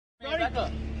Back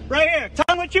up. Right here.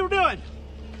 Tell me what you were doing.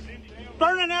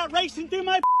 Burning out, racing through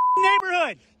my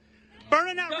neighborhood.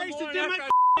 Burning out, racing through my.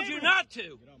 I told you not to.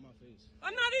 Get out my face.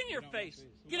 I'm not in your face.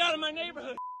 Get out of my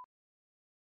neighborhood.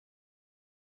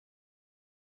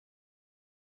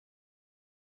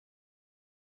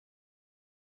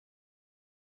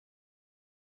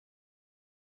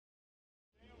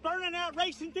 Burning out,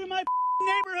 racing through my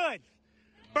neighborhood.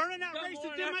 Burning out,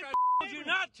 racing through my. I told you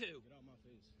not to. Get out my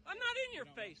face. I'm not in your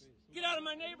face. Get out of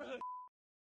my neighborhood.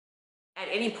 At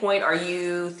any point, are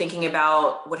you thinking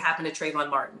about what happened to Trayvon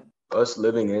Martin? Us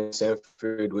living in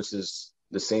Sanford, which is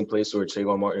the same place where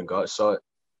Trayvon Martin got shot,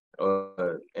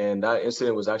 and that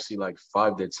incident was actually like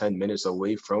 5 to 10 minutes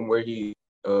away from where he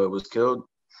was killed.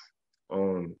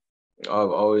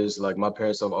 I've always, like, my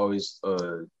parents have always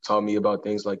taught me about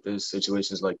things like this,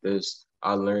 situations like this.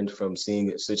 I learned from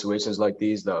seeing situations like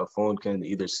these that a phone can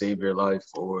either save your life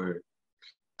or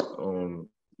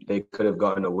they could have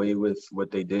gotten away with what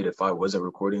they did if I wasn't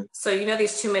recording. So, you know,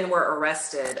 these two men were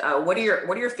arrested. What are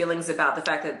your feelings about the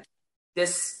fact that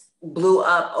this blew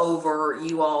up over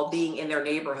you all being in their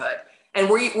neighborhood? And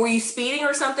were you speeding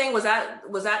or something? Was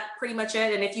that pretty much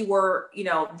it? And if you were, you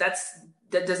know, that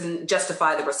doesn't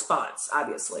justify the response,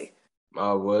 obviously.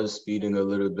 I was speeding a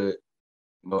little bit,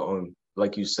 but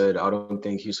like you said, I don't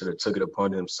think he should have took it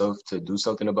upon himself to do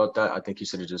something about that. I think he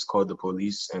should have just called the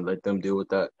police and let them deal with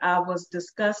that. I was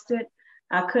disgusted.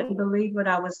 I couldn't believe what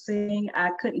I was seeing.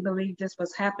 I couldn't believe this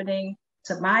was happening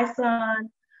to my son.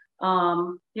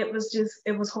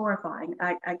 It was horrifying.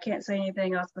 I can't say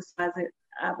anything else besides it.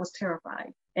 I was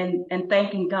terrified and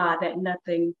thanking God that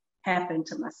nothing happened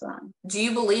to my son. Do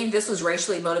you believe this was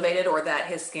racially motivated or that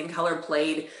his skin color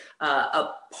played a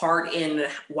part in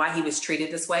why he was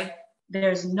treated this way?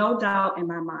 There's no doubt in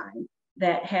my mind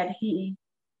that had he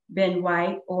been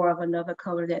white or of another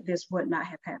color, that this would not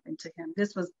have happened to him.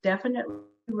 This was definitely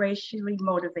racially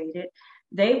motivated.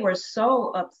 They were so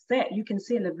upset. You can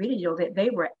see in the video that they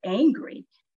were angry.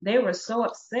 They were so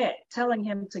upset, telling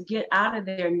him to get out of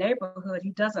their neighborhood.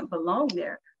 He doesn't belong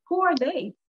there. Who are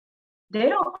they? They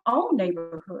don't own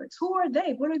neighborhoods. Who are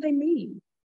they? What do they mean?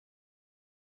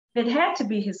 It had to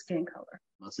be his skin color.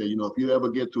 I say, you know, if you ever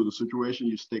get to the situation,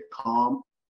 you stay calm,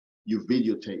 you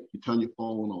videotape, you turn your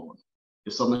phone on.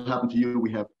 If something happened to you,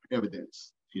 we have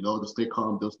evidence. You know, to stay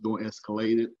calm, just don't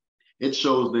escalate it. It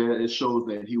shows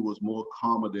that he was more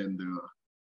calmer than the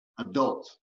adult.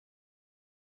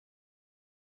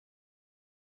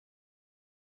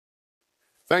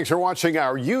 Thanks for watching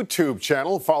our YouTube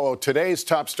channel. Follow today's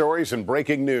top stories and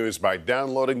breaking news by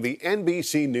downloading the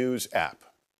NBC News app.